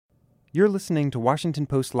You're listening to Washington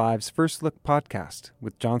Post Live's First Look podcast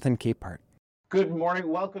with Jonathan Capehart. Good morning.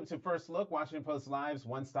 Welcome to First Look, Washington Post Live's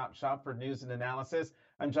one-stop shop for news and analysis.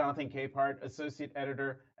 I'm Jonathan Capehart, Associate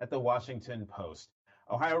Editor at the Washington Post.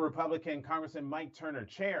 Ohio Republican Congressman Mike Turner,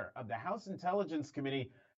 chair of the House Intelligence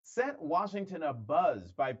Committee, sent Washington a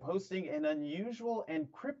buzz by posting an unusual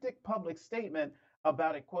and cryptic public statement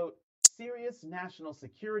about a, quote, serious national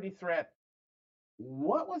security threat.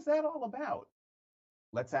 What was that all about?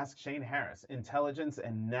 Let's ask Shane Harris, intelligence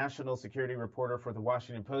and national security reporter for the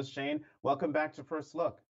Washington Post. Shane, welcome back to First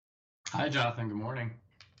Look. Hi, Jonathan. Good morning.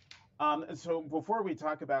 So before we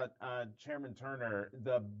talk about Chairman Turner,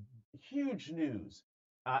 the huge news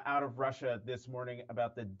out of Russia this morning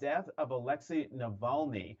about the death of Alexei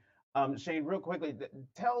Navalny. Shane, real quickly,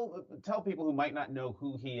 tell people who might not know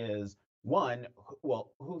who he is, one,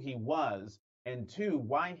 who he was, and two,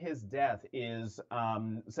 why his death is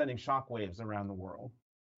sending shockwaves around the world.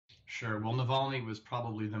 Sure. Well, Navalny was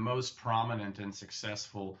probably the most prominent and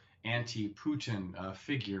successful anti-Putin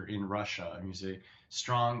figure in Russia. I mean, he's a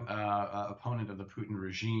strong opponent of the Putin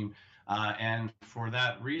regime, and for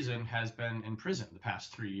that reason has been in prison the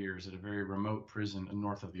past 3 years at a very remote prison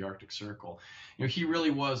north of the Arctic Circle. You know, he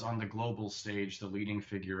really was on the global stage the leading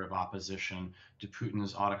figure of opposition to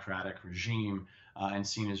Putin's autocratic regime, and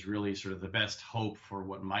seen as really sort of the best hope for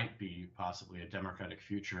what might be possibly a democratic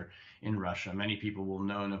future in Russia. Many people will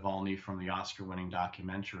know Navalny from the Oscar-winning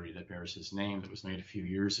documentary that bears his name that was made a few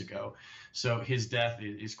years ago. So his death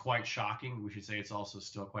is quite shocking. We should say it's also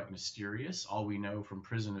still quite mysterious. All we know from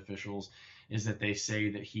prison officials is that they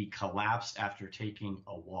say that he collapsed after taking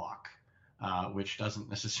a walk. Which doesn't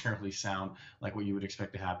necessarily sound like what you would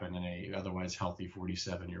expect to happen in a otherwise healthy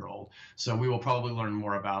 47-year-old. So we will probably learn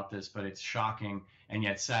more about this, but it's shocking and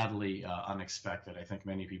yet sadly unexpected. I think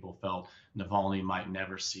many people felt Navalny might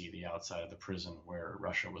never see the outside of the prison where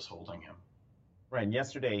Russia was holding him. Right. And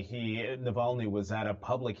yesterday, Navalny was at a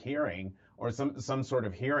public hearing or some sort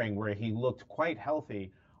of hearing where he looked quite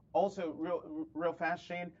healthy. Also, real fast,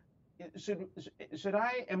 Shane,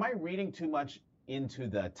 am I reading too much into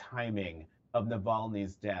the timing of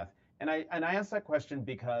Navalny's death? And I ask that question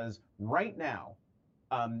because right now,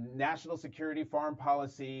 national security, foreign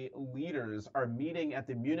policy leaders are meeting at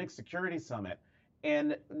the Munich Security Summit,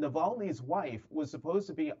 and Navalny's wife was supposed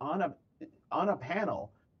to be on a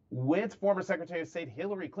panel with former Secretary of State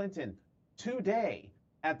Hillary Clinton today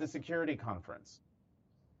at the security conference.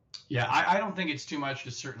 Yeah, I don't think it's too much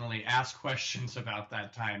to certainly ask questions about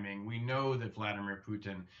that timing. We know that Vladimir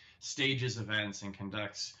Putin stages events and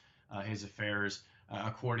conducts his affairs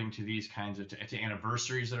according to these kinds of to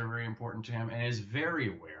anniversaries that are very important to him, and is very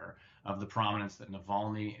aware of the prominence that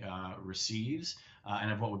Navalny receives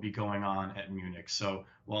and of what would be going on at Munich. So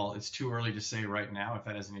while it's too early to say right now if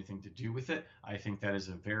that has anything to do with it, I think that is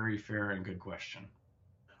a very fair and good question.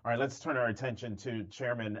 All right, let's turn our attention to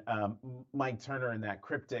Chairman Mike Turner and that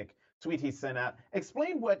cryptic tweet he sent out.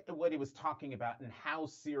 Explain what he was talking about and how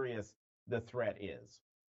serious the threat is.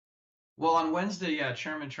 Well, on Wednesday,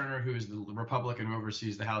 Chairman Turner, who is the Republican who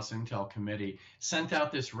oversees the House Intel Committee, sent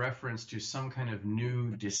out this reference to some kind of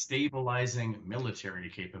new destabilizing military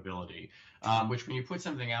capability, which when you put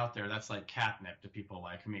something out there, that's like catnip to people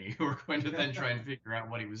like me who are going to then try and figure out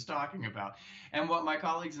what he was talking about. And what my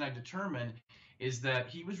colleagues and I determined is that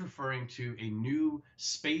he was referring to a new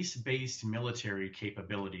space-based military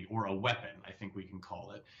capability, or a weapon, I think we can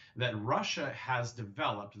call it, that Russia has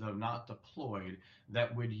developed, though not deployed,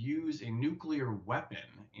 that would use a nuclear weapon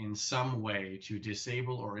in some way to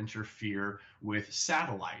disable or interfere with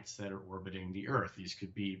satellites that are orbiting the Earth. These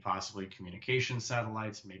could be possibly communication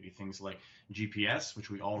satellites, maybe things like GPS, which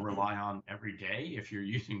we all rely on every day if you're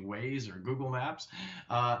using Waze or Google Maps.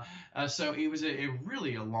 So it was a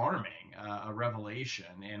really alarming a revelation,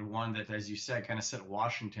 and one that, as you said, kind of set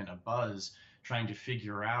Washington abuzz, trying to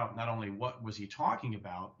figure out not only what was he talking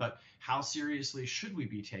about, but how seriously should we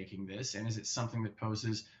be taking this, and is it something that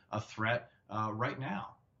poses a threat right now?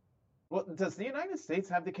 Well, does the United States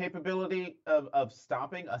have the capability of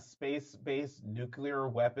stopping a space-based nuclear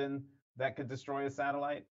weapon that could destroy a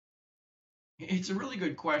satellite? It's a really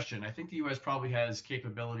good question. I think the U.S. probably has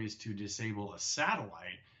capabilities to disable a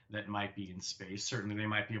satellite that might be in space. Certainly, they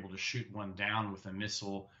might be able to shoot one down with a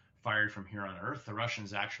missile fired from here on Earth. The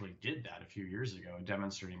Russians actually did that a few years ago,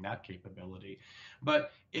 demonstrating that capability.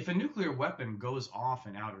 But if a nuclear weapon goes off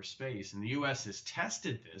in outer space, and the U.S. has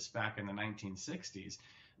tested this back in the 1960s,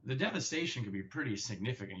 the devastation could be pretty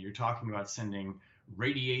significant. You're talking about sending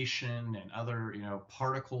radiation and other,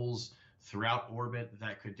 particles throughout orbit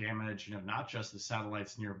that could damage, not just the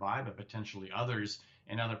satellites nearby, but potentially others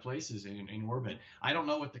and other places in orbit. I don't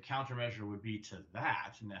know what the countermeasure would be to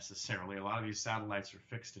that necessarily. A lot of these satellites are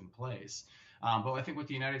fixed in place. But I think what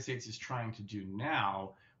the United States is trying to do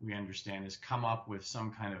now, we understand, is come up with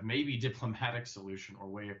some kind of maybe diplomatic solution or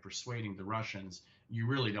way of persuading the Russians you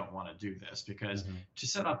really don't want to do this, because to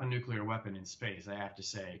set up a nuclear weapon in space, I have to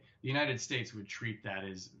say, the United States would treat that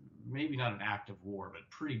as maybe not an act of war, but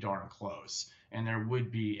pretty darn close. And there would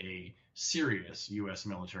be a serious U.S.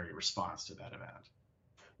 military response to that event.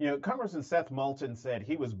 You know, Congressman Seth Moulton said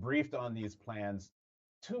he was briefed on these plans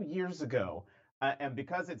 2 years ago. And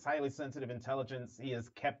because it's highly sensitive intelligence, he has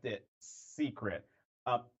kept it secret.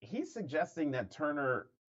 He's suggesting that Turner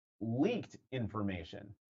leaked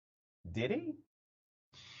information. Did he?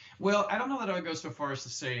 Well, I don't know that I would go so far as to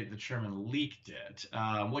say the chairman leaked it.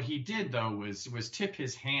 What he did, though, was tip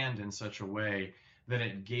his hand in such a way that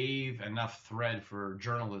it gave enough thread for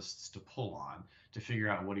journalists to pull on to figure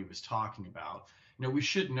out what he was talking about. You know, we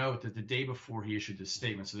should note that the day before he issued this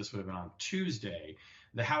statement, so this would have been on Tuesday,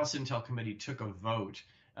 the House Intel Committee took a vote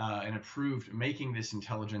and approved making this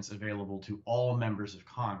intelligence available to all members of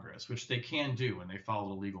Congress, which they can do, and they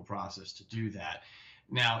followed a legal process to do that.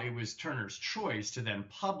 Now, it was Turner's choice to then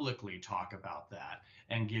publicly talk about that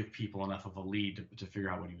and give people enough of a lead to figure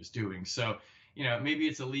out what he was doing. So, you know, maybe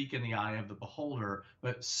it's a leak in the eye of the beholder,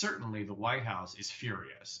 but certainly the White House is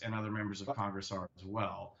furious, and other members of Congress are as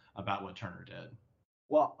well, about what Turner did.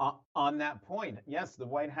 Well, on that point, yes, the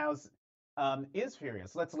White House is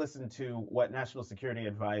furious. Let's listen to what National Security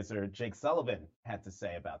Advisor Jake Sullivan had to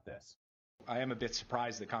say about this. I am a bit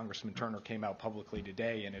surprised that Congressman Turner came out publicly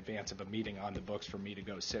today in advance of a meeting on the books for me to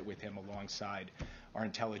go sit with him alongside our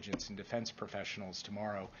intelligence and defense professionals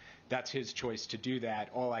tomorrow. That's his choice to do that.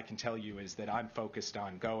 All I can tell you is that I'm focused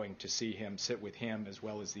on going to see him, sit with him, as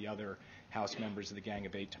well as the other House members of the Gang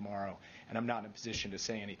of Eight tomorrow. And I'm not in a position to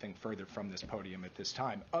say anything further from this podium at this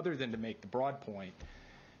time, other than to make the broad point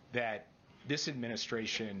that this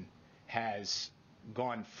administration has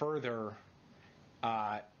gone further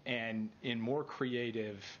and in more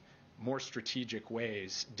creative, more strategic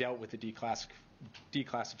ways dealt with the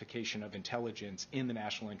declassification of intelligence in the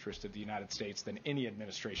national interest of the United States than any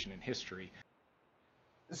administration in history.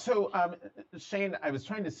 So, Shane, I was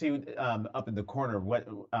trying to see up in the corner what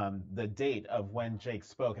the date of when Jake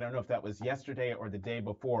spoke. And I don't know if that was yesterday or the day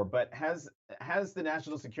before, but has the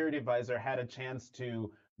National Security Advisor had a chance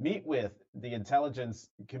to meet with the Intelligence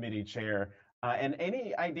Committee chair? And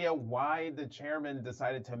any idea why the chairman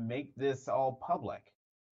decided to make this all public?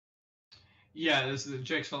 Yeah,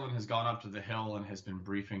 Jake Sullivan has gone up to the Hill and has been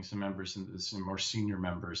briefing some members and some more senior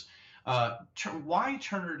members. Why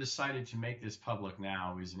Turner decided to make this public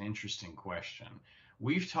now is an interesting question.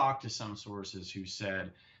 We've talked to some sources who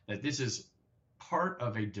said that this is part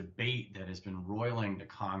of a debate that has been roiling to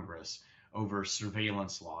Congress over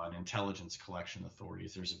surveillance law and intelligence collection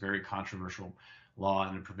authorities. There's a very controversial law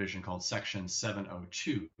and a provision called Section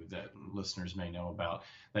 702 that listeners may know about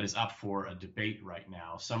that is up for a debate right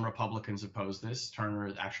now. Some Republicans oppose this.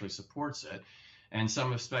 Turner actually supports it. And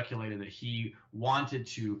some have speculated that he wanted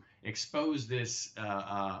to expose this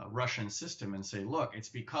Russian system and say, look, it's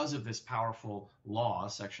because of this powerful law,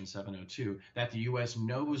 Section 702, that the U.S.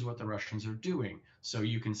 knows what the Russians are doing. So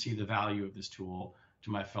you can see the value of this tool. To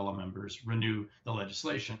my fellow members, renew the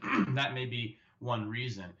legislation. That may be one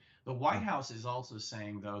reason. The White House is also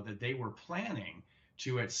saying, though, that they were planning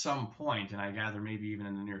to, at some point, and I gather maybe even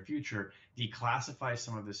in the near future, declassify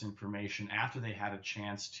some of this information after they had a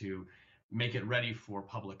chance to make it ready for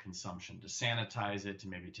public consumption, to sanitize it, to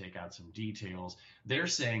maybe take out some details. They're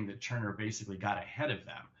saying that Turner basically got ahead of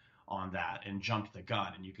them on that and jumped the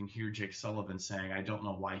gun. And you can hear Jake Sullivan saying, I don't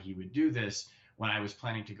know why he would do this when I was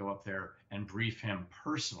planning to go up there and brief him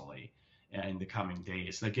personally in the coming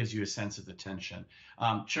days. So that gives you a sense of the tension.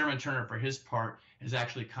 Chairman Turner, for his part, has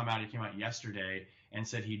actually come out. He came out yesterday and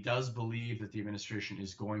said he does believe that the administration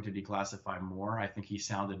is going to declassify more. I think he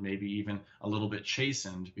sounded maybe even a little bit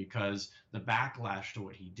chastened because the backlash to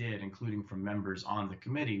what he did, including from members on the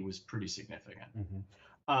committee, was pretty significant.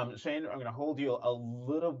 Shane, I'm going to hold you a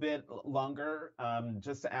little bit longer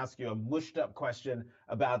just to ask you a mushed up question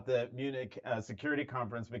about the Munich Security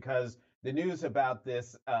Conference, because the news about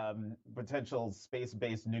this potential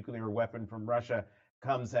space-based nuclear weapon from Russia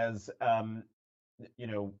comes as,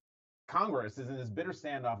 Congress is in this bitter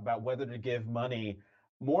standoff about whether to give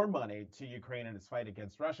more money to Ukraine in its fight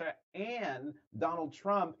against Russia, and Donald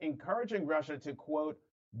Trump encouraging Russia to, quote,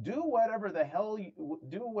 do whatever the hell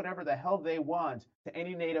they want to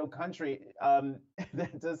any NATO country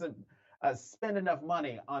that doesn't spend enough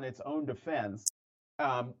money on its own defense.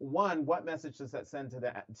 What message does that send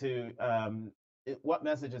what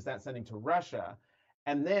message is that sending to Russia?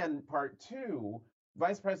 And then part two,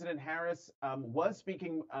 Vice President Harris was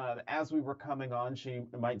speaking as we were coming on. She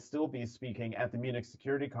might still be speaking at the Munich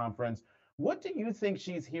Security Conference. What do you think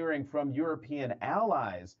she's hearing from European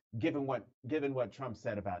allies, given what Trump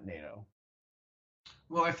said about NATO?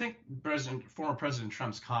 Well, I think former President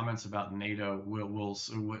Trump's comments about NATO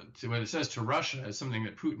what it says to Russia is something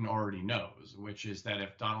that Putin already knows, which is that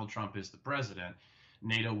if Donald Trump is the president,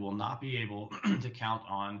 NATO will not be able to count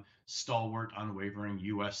on stalwart, unwavering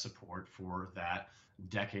U.S. support for that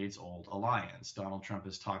decades-old alliance. Donald Trump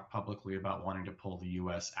has talked publicly about wanting to pull the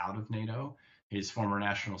U.S. out of NATO. His former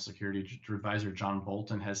National Security Advisor, John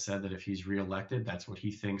Bolton, has said that if he's reelected, that's what he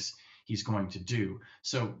thinks he's going to do.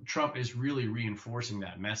 So Trump is really reinforcing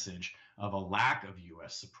that message of a lack of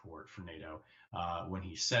U.S. support for NATO when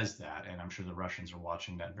he says that. And I'm sure the Russians are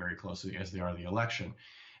watching that very closely, as they are the election.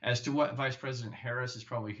 As to what Vice President Harris is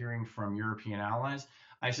probably hearing from European allies,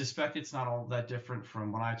 I suspect it's not all that different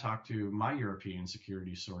from when I talk to my European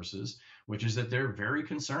security sources, which is that they're very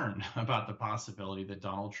concerned about the possibility that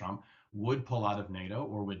Donald Trump would pull out of NATO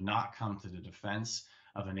or would not come to the defense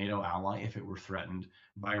of a NATO ally if it were threatened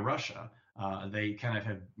by Russia. They kind of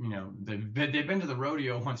have, they've been to the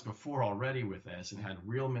rodeo once before already with this and had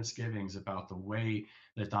real misgivings about the way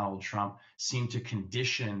that Donald Trump seemed to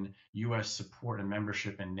condition U.S. support and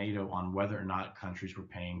membership in NATO on whether or not countries were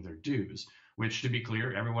paying their dues, which, to be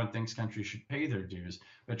clear, everyone thinks countries should pay their dues.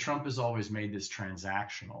 But Trump has always made this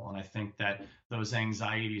transactional. And I think that those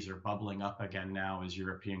anxieties are bubbling up again now as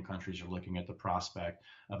European countries are looking at the prospect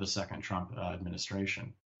of a second Trump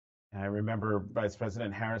administration. I remember Vice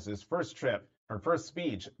President Harris's first trip, her first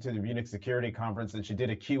speech to the Munich Security Conference, and she did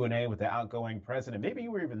a Q&A with the outgoing president. Maybe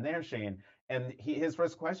you were even there, Shane. And his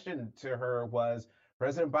first question to her was,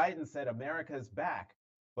 President Biden said America's back.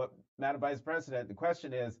 But, Madam Vice President, the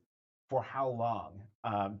question is, for how long?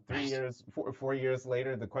 3 years, 4 years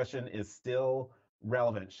later, the question is still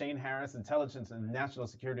relevant. Shane Harris, intelligence and national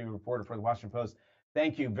security reporter for the Washington Post,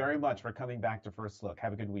 thank you very much for coming back to First Look.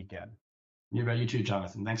 Have a good weekend. You bet. You too,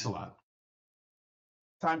 Jonathan. Thanks a lot.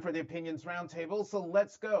 Time for the Opinions Roundtable. So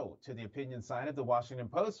let's go to the opinion side of the Washington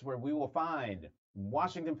Post, where we will find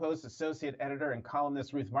Washington Post associate editor and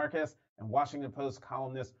columnist Ruth Marcus and Washington Post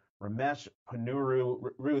columnist Ramesh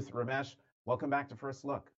Ponnuru. Ruth, Ramesh, welcome back to First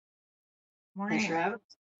Look. Morning. Thanks for having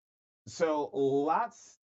us. So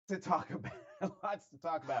lots to talk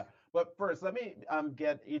about. But first, let me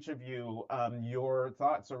get each of you your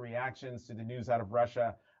thoughts or reactions to the news out of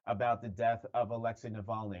Russia about the death of Alexei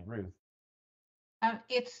Navalny. Ruth.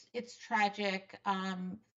 It's tragic.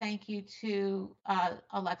 Thank you to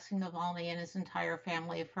Alexei Navalny and his entire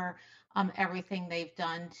family for everything they've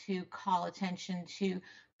done to call attention to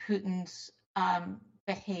Putin's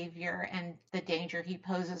behavior and the danger he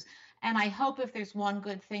poses. And I hope if there's one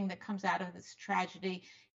good thing that comes out of this tragedy,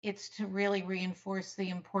 it's to really reinforce the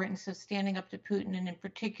importance of standing up to Putin, and in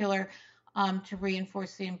particular, to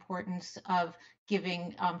reinforce the importance of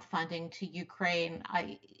giving funding to Ukraine.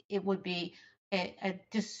 It would be a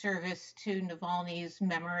disservice to Navalny's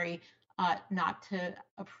memory not to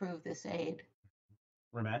approve this aid.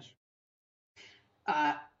 Ramesh?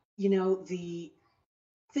 The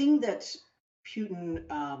thing that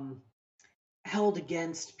Putin holds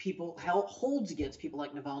against people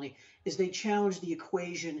like Navalny is they challenge the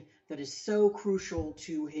equation that is so crucial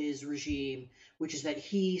to his regime, which is that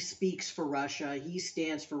he speaks for Russia, he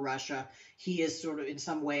stands for Russia, he is sort of in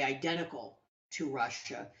some way identical to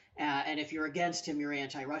Russia, and if you're against him, you're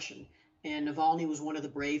anti-Russian. And Navalny was one of the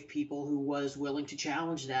brave people who was willing to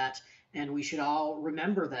challenge that, and we should all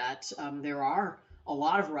remember that. There are a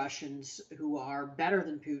lot of Russians who are better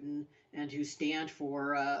than Putin and who stand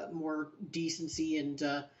for more decency and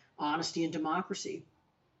honesty and democracy.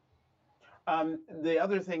 The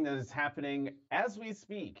other thing that is happening as we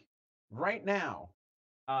speak right now,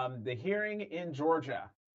 the hearing in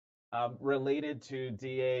Georgia related to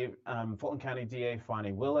Fulton County DA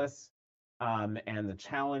Fani Willis and the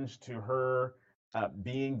challenge to her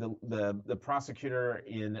being the prosecutor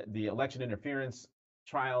in the election interference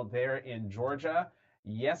trial there in Georgia.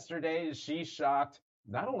 Yesterday, she shocked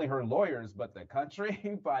not only her lawyers, but the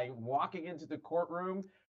country by walking into the courtroom,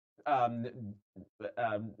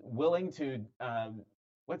 willing to,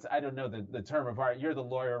 I don't know the term of art, you're the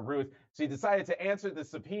lawyer, Ruth. She decided to answer the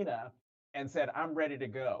subpoena and said, I'm ready to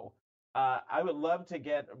go. I would love to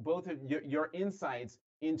get both of your insights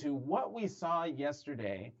into what we saw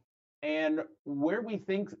yesterday and where we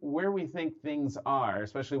think things are,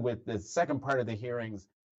 especially with the second part of the hearings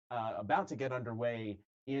about to get underway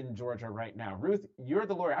in Georgia right now. Ruth, you're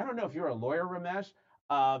the lawyer. I don't know if you're a lawyer, Ramesh,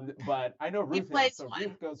 but I know Ruth is, so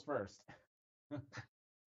Ruth goes first.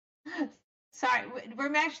 Sorry,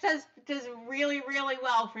 Ramesh does really, really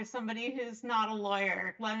well for somebody who's not a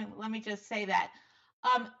lawyer. Let me just say that.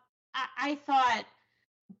 I thought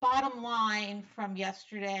bottom line from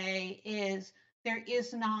yesterday is there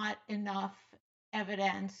is not enough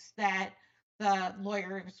evidence that the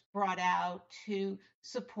lawyers brought out to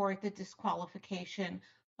support the disqualification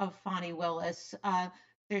of Fani Willis.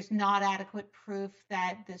 There's not adequate proof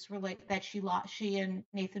that she and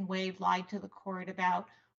Nathan Wade lied to the court about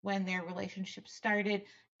when their relationship started,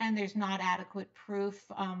 and there's not adequate proof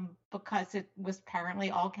because it was apparently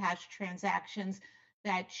all cash transactions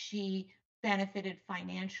that she benefited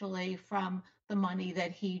financially from the money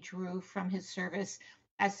that he drew from his service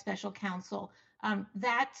as special counsel.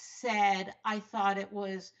 That said, I thought it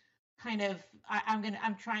was kind of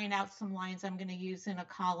I'm trying out some lines I'm going to use in a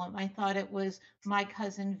column. I thought it was My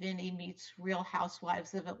Cousin Vinny meets Real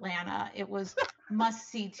Housewives of Atlanta. It was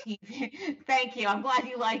must-see TV. Thank you. I'm glad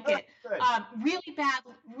you like it.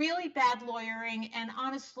 Really bad lawyering, and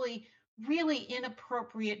honestly, really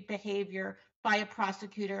inappropriate behavior by a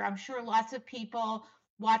prosecutor. I'm sure lots of people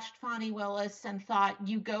watched Fani Willis and thought,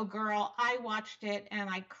 "You go, girl." I watched it and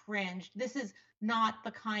I cringed. This is not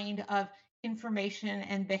the kind of information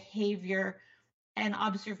and behavior and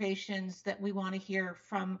observations that we want to hear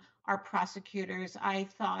from our prosecutors. I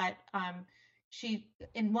thought she,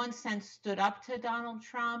 in one sense, stood up to Donald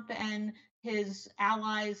Trump and his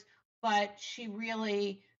allies, but she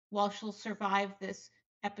really, while she'll survive this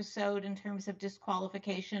episode in terms of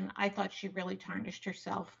disqualification, I thought she really tarnished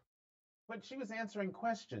herself. But she was answering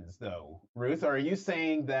questions, though, Ruth. Are you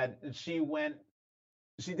saying that she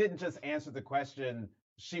didn't just answer the question,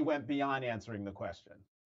 she went beyond answering the question?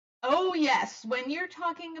 Oh, yes. When you're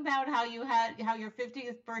talking about how your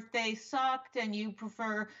 50th birthday sucked and you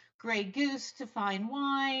prefer Grey Goose to fine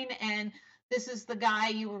wine, and this is the guy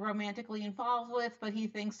you were romantically involved with, but he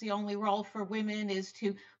thinks the only role for women is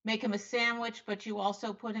to make him a sandwich, but you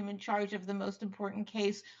also put him in charge of the most important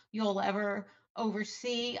case you'll ever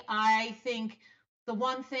oversee. I think the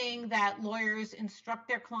one thing that lawyers instruct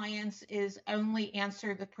their clients is only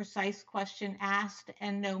answer the precise question asked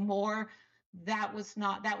and no more. That was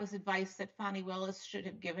advice that Fani Willis should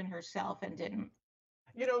have given herself and didn't.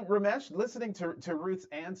 You know, Ramesh, listening to Ruth's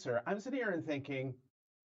answer, I'm sitting here and thinking,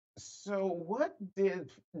 so what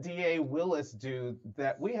did DA Willis do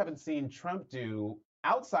that we haven't seen Trump do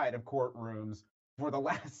outside of courtrooms for the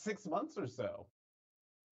last 6 months or so?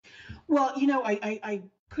 Well, I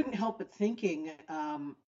couldn't help but thinking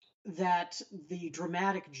that the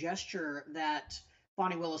dramatic gesture that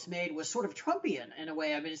Fani Willis made was sort of Trumpian in a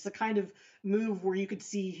way. I mean, it's the kind of move where you could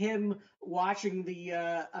see him watching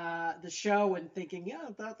the show and thinking, yeah,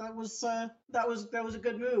 that was a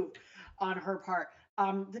good move on her part.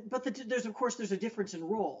 But there's a difference in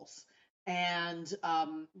roles, and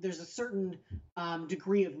there's a certain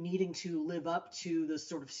degree of needing to live up to the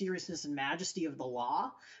sort of seriousness and majesty of the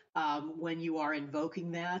law when you are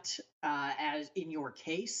invoking that as in your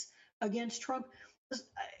case against Trump.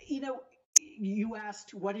 You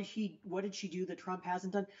asked what did she do that Trump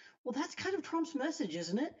hasn't done? Well, that's kind of Trump's message,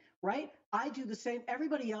 isn't it? Right? I do the same.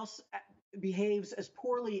 Everybody else behaves as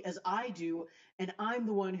poorly as I do, and I'm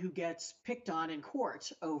the one who gets picked on in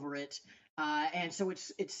court over it. And so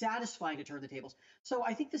it's satisfying to turn the tables. So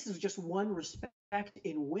I think this is just one respect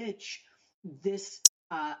in which this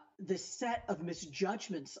set of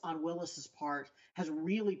misjudgments on Willis's part has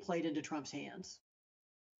really played into Trump's hands.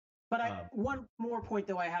 But one more point,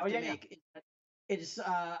 though, I have to make is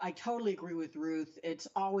I totally agree with Ruth. It's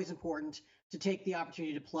always important to take the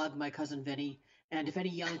opportunity to plug My Cousin Vinny. And if any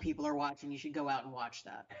young people are watching, you should go out and watch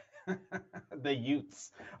that. The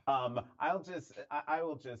Utes. I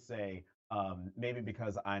will just say, maybe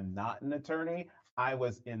because I'm not an attorney, I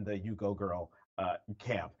was in the You Go Girl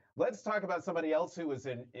camp. Let's talk about somebody else who was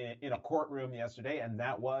in a courtroom yesterday, and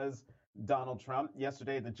that was Donald Trump.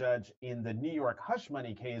 Yesterday, the judge in the New York hush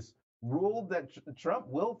money case ruled that Trump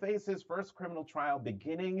will face his first criminal trial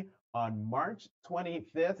beginning on March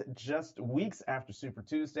 25th, just weeks after Super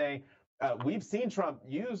Tuesday. We've seen Trump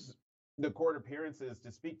use the court appearances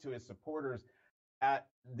to speak to his supporters.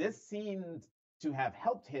 This seemed to have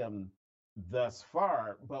helped him thus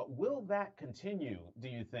far, but will that continue, do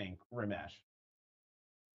you think, Ramesh?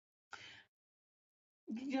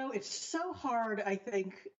 It's so hard, I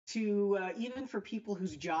think, to even for people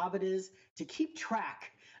whose job it is to keep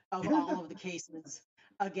track of all of the cases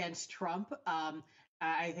against Trump.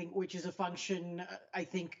 I think, which is a function, I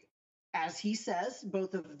think, as he says,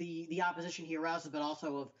 both of the opposition he arouses, but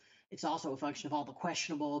it's also a function of all the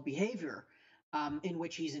questionable behavior in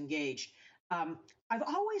which he's engaged. I've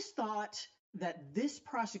always thought that this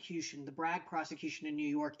prosecution, the Bragg prosecution in New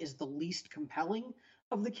York, is the least compelling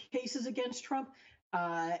of the cases against Trump,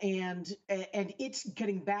 and it's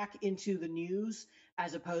getting back into the news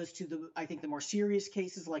as opposed to I think the more serious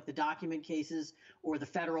cases like the document cases or the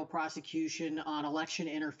federal prosecution on election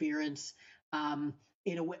interference.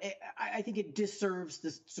 In a way, I think it disserves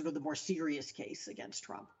this sort of the more serious case against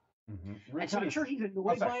Trump. Mm-hmm. And so I'm sure he's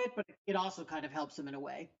annoyed by it, but it also kind of helps him in a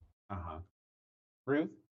way. Ruth?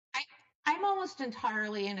 I'm almost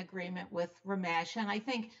entirely in agreement with Ramesh, and I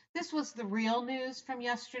think this was the real news from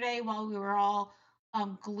yesterday while we were all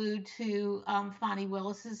glued to Fani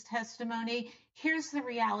Willis's testimony. Here's the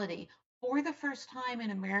reality. For the first time in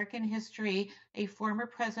American history, a former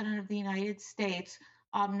president of the United States,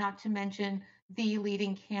 not to mention the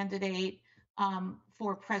leading candidate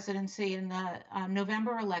for presidency in the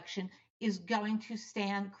November election, is going to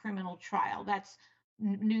stand criminal trial. That's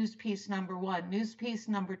news piece number one. News piece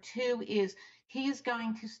number two is he is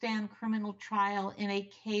going to stand criminal trial in a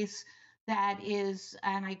case that is,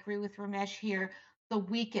 and I agree with Ramesh here, the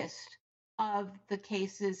weakest of the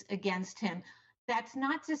cases against him. That's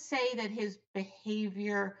not to say that his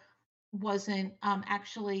behavior wasn't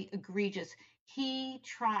actually egregious.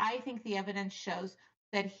 I think the evidence shows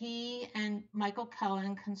that he and Michael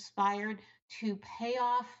Cohen conspired to pay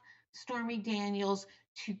off Stormy Daniels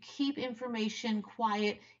to keep information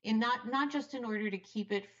quiet, in not just in order to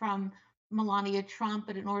keep it from Melania Trump,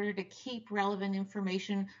 but in order to keep relevant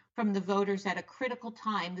information from the voters at a critical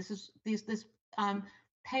time. This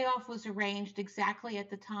payoff was arranged exactly at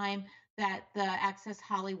the time that the Access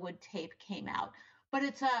Hollywood tape came out. But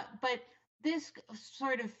this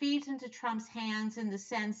sort of feeds into Trump's hands in the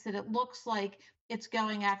sense that it looks like it's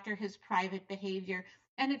going after his private behavior.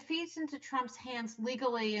 And it feeds into Trump's hands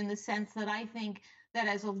legally in the sense that I think that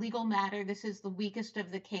as a legal matter, this is the weakest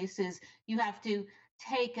of the cases. You have to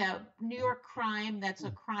take a New York crime that's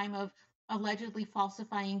a crime of allegedly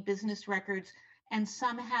falsifying business records and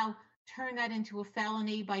somehow turn that into a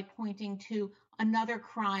felony by pointing to another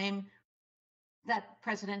crime that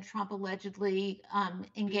President Trump allegedly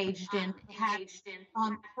engaged in,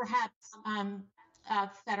 perhaps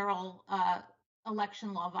federal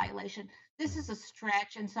election law violation. This is a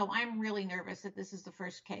stretch, and so I'm really nervous that this is the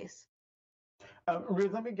first case.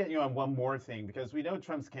 Ruth, let me get you on one more thing, because we know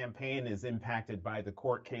Trump's campaign is impacted by the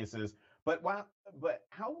court cases, but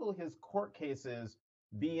how will his court cases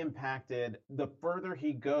be impacted the further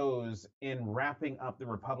he goes in wrapping up the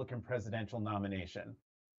Republican presidential nomination?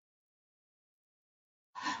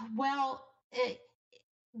 Well,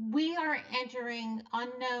 we are entering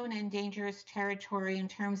unknown and dangerous territory in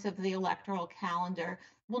terms of the electoral calendar.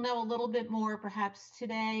 We'll know a little bit more perhaps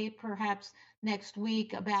today, perhaps next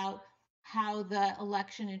week, about how the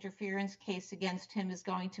election interference case against him is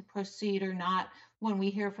going to proceed or not when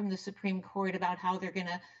we hear from the Supreme Court about how they're going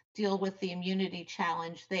to deal with the immunity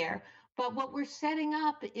challenge there. But what we're setting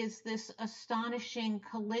up is this astonishing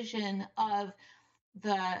collision of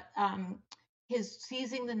his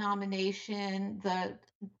seizing the nomination, the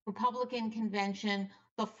Republican convention,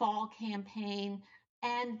 the fall campaign,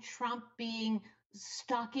 and Trump being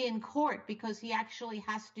stuck in court because he actually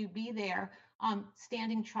has to be there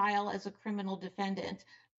standing trial as a criminal defendant.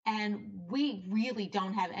 And we really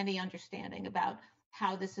don't have any understanding about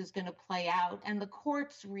how this is going to play out. And the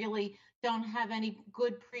courts really don't have any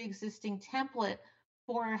good pre-existing template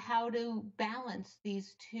for how to balance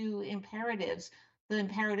these two imperatives, the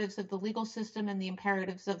imperatives of the legal system and the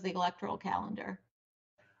imperatives of the electoral calendar.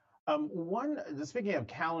 Speaking of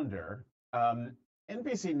calendar,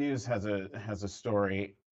 NBC News has a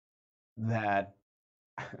story that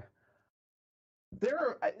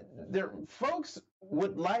there folks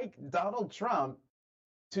would like Donald Trump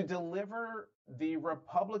to deliver the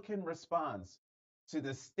Republican response to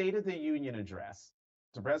the State of the Union address,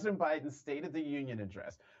 to President Biden's State of the Union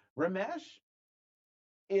address. Ramesh,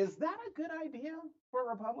 is that a good idea for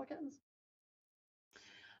Republicans?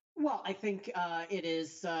 Well, I think it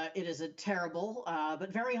is a terrible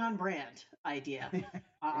but very on brand idea.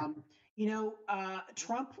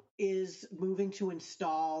 Trump is moving to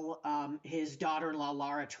install his daughter-in-law,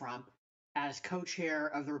 Lara Trump, as co-chair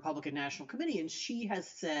of the Republican National Committee. And she has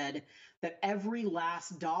said that every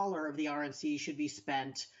last dollar of the RNC should be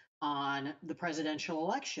spent on the presidential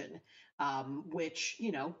election, which,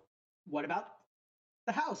 what about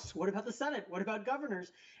the House? What about the Senate? What about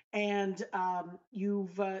governors? And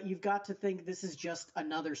you've got to think this is just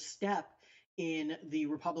another step in the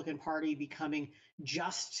Republican Party becoming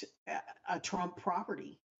just a Trump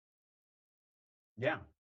property. Yeah.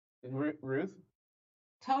 Ruth?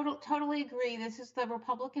 Totally agree. This is the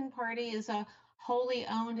Republican Party is a wholly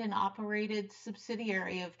owned and operated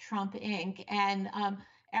subsidiary of Trump Inc. And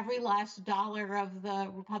every last dollar of the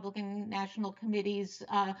Republican National Committee's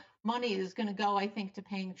money is going to go, I think, to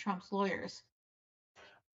paying Trump's lawyers.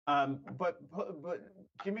 But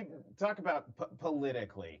can we talk about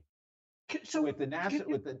politically? So with the national,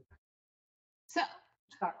 with the so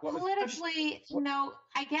politically,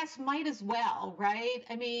 I guess might as well, right?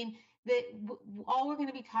 I mean, all we're going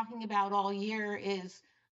to be talking about all year is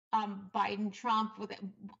Biden, Trump.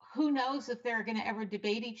 Who knows if they're going to ever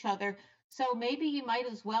debate each other? So maybe you might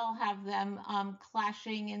as well have them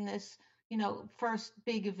clashing in this, first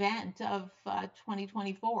big event of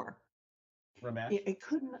 2024. Ramesh?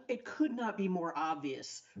 It could not be more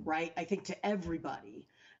obvious, right? I think to everybody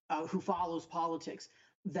who follows politics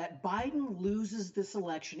that Biden loses this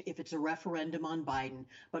election if it's a referendum on Biden,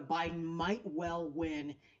 but Biden might well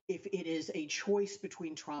win if it is a choice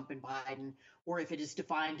between Trump and Biden, or if it is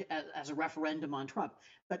defined as a referendum on Trump.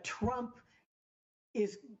 But Trump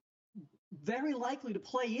is very likely to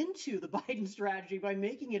play into the Biden strategy by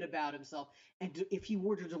making it about himself. And if he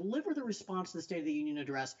were to deliver the response to the State of the Union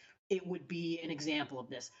address, it would be an example of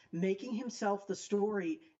this. Making himself the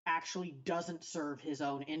story actually doesn't serve his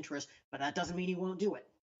own interest, but that doesn't mean he won't do it.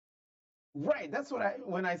 Right. That's what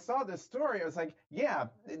when I saw this story, I was like, yeah,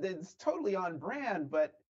 it's totally on brand,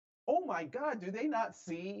 but oh my God, do they not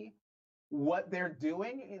see what they're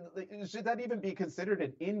doing? Should that even be considered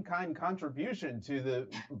an in-kind contribution to the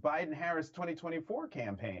Biden-Harris 2024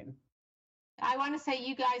 campaign? I want to say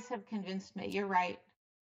you guys have convinced me. You're right.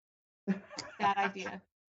 Bad idea.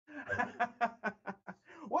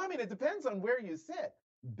 Well, I mean, it depends on where you sit.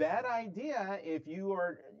 Bad idea if you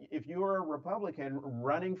are a Republican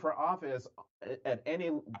running for office at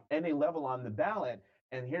any level on the ballot,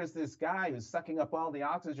 and here's this guy who's sucking up all the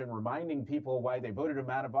oxygen, reminding people why they voted him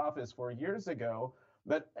out of office 4 years ago.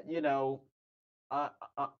 But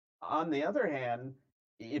on the other hand,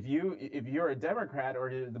 if you're a Democrat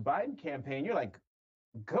or the Biden campaign, you're like,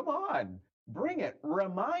 come on, bring it,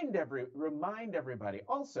 remind everybody.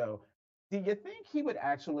 Also, do you think he would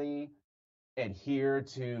actually adhere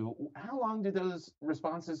to, how long do those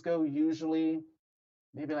responses go usually?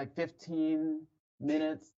 Maybe like 15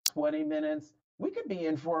 minutes, 20 minutes. We could be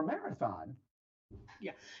in for a marathon.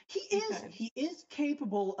 Yeah, he is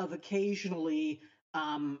capable of occasionally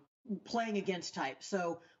playing against type.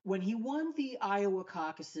 So when he won the Iowa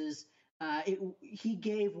caucuses, he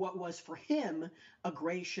gave what was for him a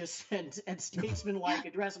gracious and statesmanlike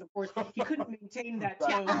address, and of course he couldn't maintain that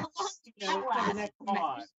tone. For the next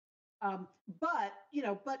month.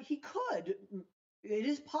 But he could. It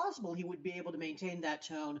is possible he would be able to maintain that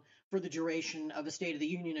tone for the duration of a State of the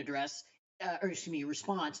Union address,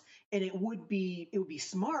 response. And it would be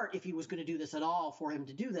smart if he was going to do this at all for him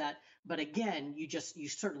to do that. But again, you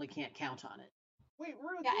certainly can't count on it. Wait,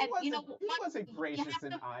 Ruth, he wasn't gracious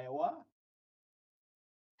in Iowa.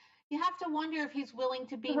 You have to wonder if he's willing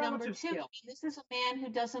to be number two. I mean, this is a man who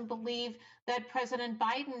doesn't believe that President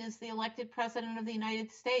Biden is the elected president of the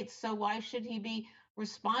United States. So why should he be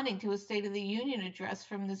responding to a State of the Union address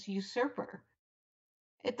from this usurper?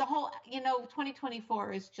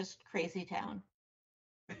 2024 is just crazy town.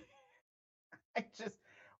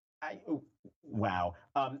 Wow.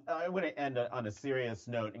 I want to end on a serious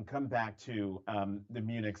note and come back to the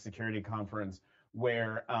Munich Security Conference,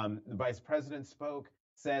 where the vice president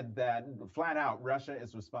said that flat out Russia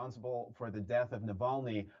is responsible for the death of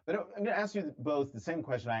Navalny. But I'm going to ask you both the same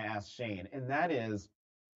question I asked Shane, and that is,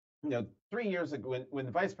 3 years ago, when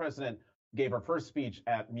the vice president gave her first speech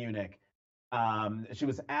at Munich, she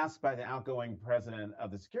was asked by the outgoing president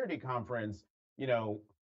of the security conference,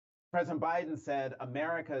 President Biden said,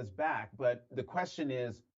 America is back, but the question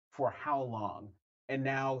is, for how long? And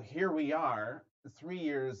now here we are, 3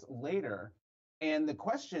 years later, and the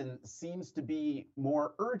question seems to be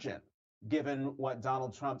more urgent, given what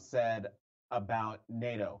Donald Trump said about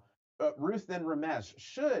NATO. Ruth and Ramesh,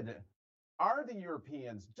 are the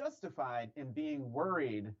Europeans justified in being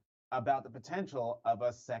worried about the potential of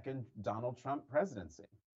a second Donald Trump presidency?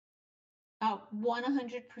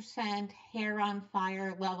 100% hair on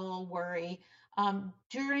fire level worry.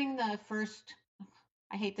 During the first,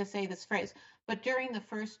 I hate to say this phrase, but during the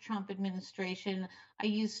first Trump administration, I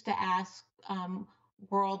used to ask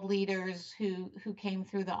world leaders who came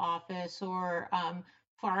through the office or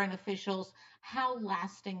foreign officials how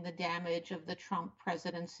lasting the damage of the Trump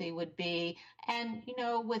presidency would be. And,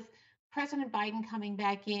 with President Biden coming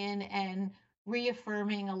back in and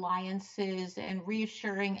reaffirming alliances and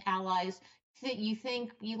reassuring allies, that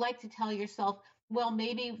you like to tell yourself, well,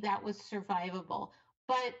 maybe that was survivable.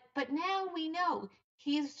 But now we know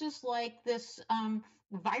he's just like this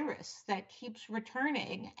virus that keeps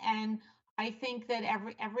returning. And I think that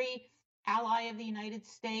every ally of the United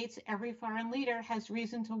States, every foreign leader has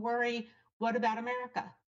reason to worry. What about America?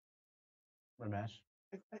 Ramesh?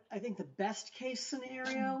 I think the best case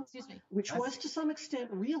scenario, Excuse me, which was to some extent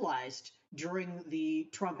realized during the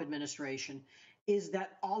Trump administration, is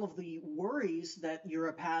that all of the worries that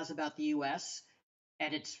Europe has about the U.S.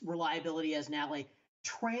 and its reliability as an ally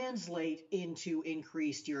translate into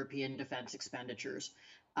increased European defense expenditures.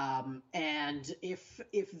 And if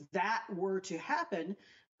that were to happen,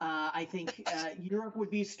 I think Europe would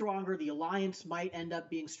be stronger. The alliance might end up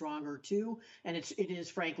being stronger too, and it is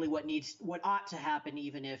frankly what ought to happen,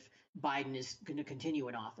 even if Biden is going to continue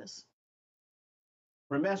in office.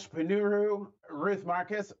 Ramesh Ponnuru, Ruth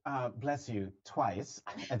Marcus, bless you twice.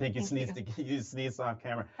 I think you sneezed off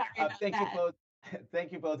camera.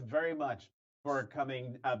 Thank you both very much for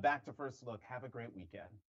coming back to First Look. Have a great weekend.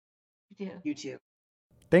 You too.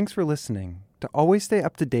 Thanks for listening. To always stay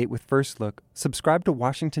up to date with First Look, subscribe to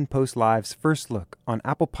Washington Post Live's First Look on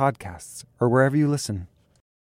Apple Podcasts or wherever you listen.